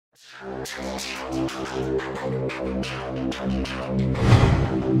Guys,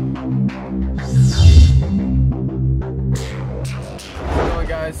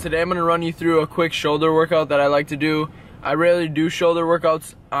 today I'm going to run you through a quick shoulder workout that I like to do. I rarely do shoulder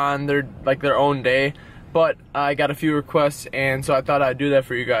workouts on their own day, but I got a few requests, and so I thought I'd do that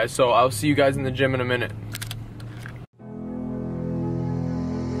for you guys. So I'll see you guys in the gym in a minute.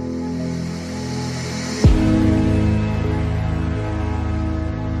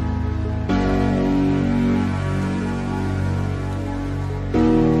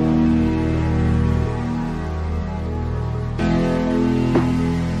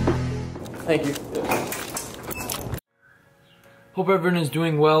 Thank you. Hope everyone is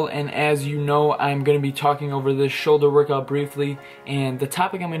doing well, and as you know, I'm going to be talking over this shoulder workout briefly, and the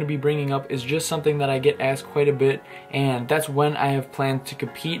topic I'm going to be bringing up is just something that I get asked quite a bit, and that's when I have planned to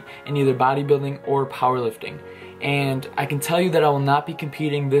compete in either bodybuilding or powerlifting. And I can tell you that I will not be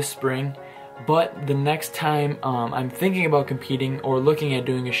competing this spring, but the next time I'm thinking about competing or looking at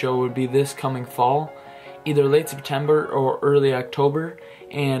doing a show would be this coming fall, either late September or early October.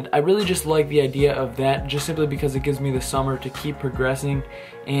 And I really just like the idea of that, just simply because it gives me the summer to keep progressing.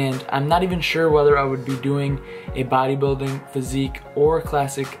 And I'm not even sure whether I would be doing a bodybuilding physique or a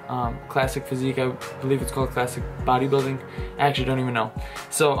classic physique. I believe it's called classic bodybuilding. I actually don't even know.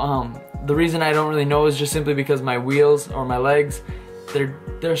 So the reason I don't really know is just simply because my wheels or my legs, they're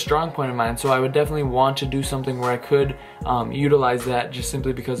a strong point of mine. So I would definitely want to do something where I could utilize that, just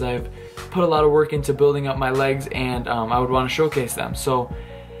simply because I've put a lot of work into building up my legs, and I would want to showcase them. So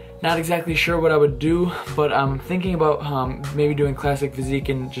not exactly sure what I would do, but I'm thinking about maybe doing classic physique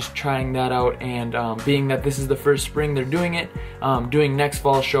and just trying that out. And being that this is the first spring they're doing it, doing next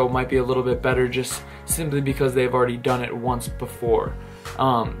fall show might be a little bit better, just simply because they've already done it once before.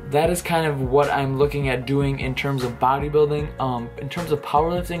 That is kind of what I'm looking at doing in terms of bodybuilding. In terms of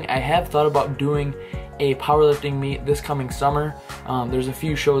powerlifting, I have thought about doing a powerlifting meet this coming summer. There's a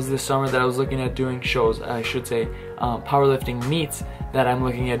few shows this summer that I was looking at doing, powerlifting meets that I'm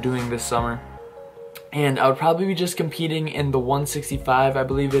looking at doing this summer. And I would probably be just competing in the 165, I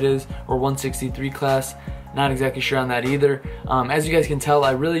believe it is, or 163 class. Not exactly sure on that either. As you guys can tell,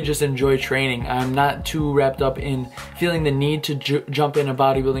 I really just enjoy training. I'm not too wrapped up in feeling the need to jump in a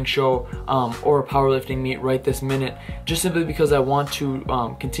bodybuilding show or a powerlifting meet right this minute, just simply because I want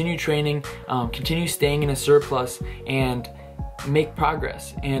to continue training, continue staying in a surplus, and make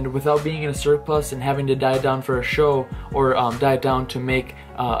progress. And without being in a surplus and having to diet down for a show, or diet down to make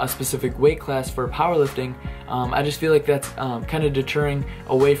a specific weight class for powerlifting, I just feel like that's kind of deterring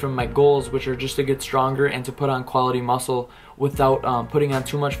away from my goals, which are just to get stronger and to put on quality muscle without putting on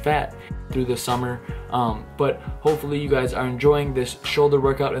too much fat through the summer. But hopefully you guys are enjoying this shoulder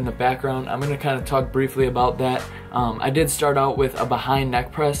workout in the background. I'm going to kind of talk briefly about that. I did start out with a behind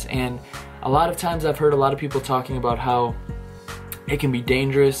neck press, and a lot of times I've heard a lot of people talking about how it can be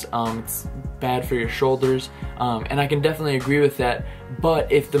dangerous, it's bad for your shoulders, and I can definitely agree with that.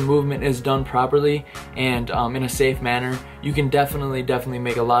 But if the movement is done properly and in a safe manner, you can definitely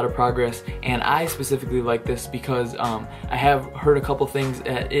make a lot of progress. And I specifically like this because I have heard a couple things.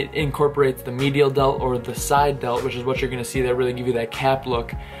 It incorporates the medial delt or the side delt, which is what you're going to see that really give you that cap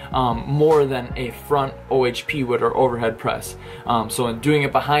look, more than a front OHP would or overhead press. So in doing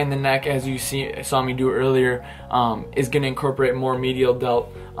it behind the neck, as you saw me do earlier, is going to incorporate more medial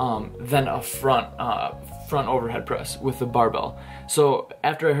delt than a front overhead press with the barbell. So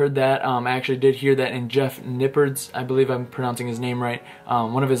after I heard that, I actually did hear that in Jeff Nippard's, I believe I'm pronouncing his name right,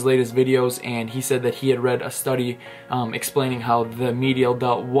 one of his latest videos, and he said that he had read a study explaining how the medial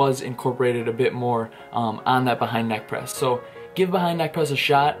delt was incorporated a bit more on that behind neck press. So give behind neck press a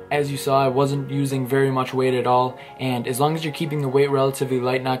shot. As you saw, I wasn't using very much weight at all, and as long as you're keeping the weight relatively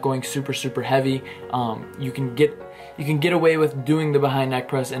light, not going super heavy, you can get away with doing the behind neck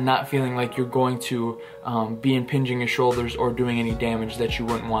press and not feeling like you're going to be impinging your shoulders or doing any damage that you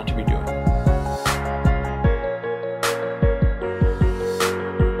wouldn't want to be doing.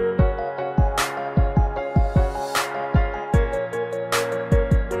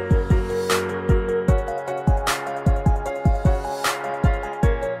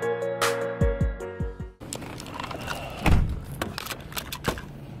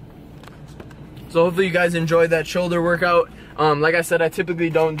 So hopefully you guys enjoyed that shoulder workout. Like I said, I typically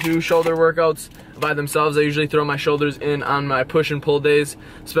don't do shoulder workouts by themselves. I usually throw my shoulders in on my push and pull days,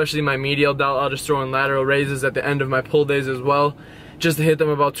 especially my medial delt. I'll just throw in lateral raises at the end of my pull days as well. just to hit them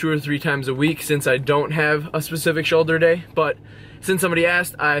about 2 or 3 times a week since I don't have a specific shoulder day. But since somebody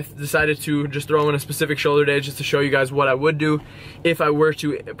asked, I decided to just throw in a specific shoulder day just to show you guys what I would do if I were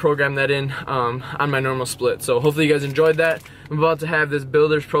to program that in on my normal split. So hopefully you guys enjoyed that. I'm about to have this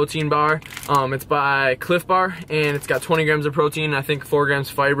Builder's protein bar. It's by Cliff Bar, and it's got 20 grams of protein, I think 4 grams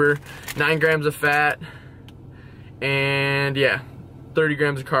fiber, 9 grams of fat, and yeah, 30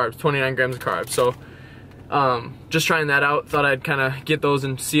 grams of carbs, 29 grams of carbs. So just trying that out. Thought I'd kind of get those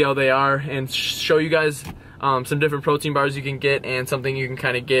and see how they are and show you guys some different protein bars you can get and something you can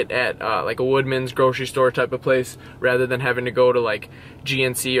kind of get at like a Woodman's grocery store type of place rather than having to go to like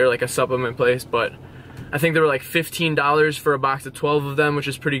GNC or like a supplement place. But I think they were like $15 for a box of 12 of them, which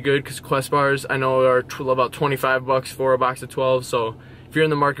is pretty good because Quest bars I know are about 25 bucks for a box of 12. So if you're in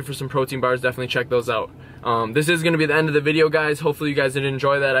the market for some protein bars, definitely check those out. This is going to be the end of the video, guys. Hopefully you guys did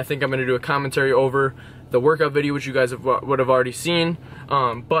enjoy that. I think I'm going to do a commentary over the workout video, which you guys would have already seen.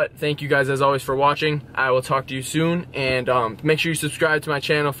 But thank you guys as always for watching. I will talk to you soon, and make sure you subscribe to my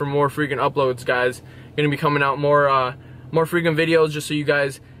channel for more frequent uploads, guys. Going to be coming out more frequent videos just so you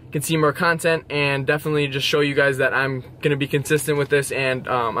guys can see more content, and definitely just show you guys that I'm going to be consistent with this, and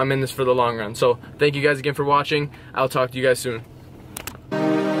I'm in this for the long run. So thank you guys again for watching. I'll talk to you guys soon.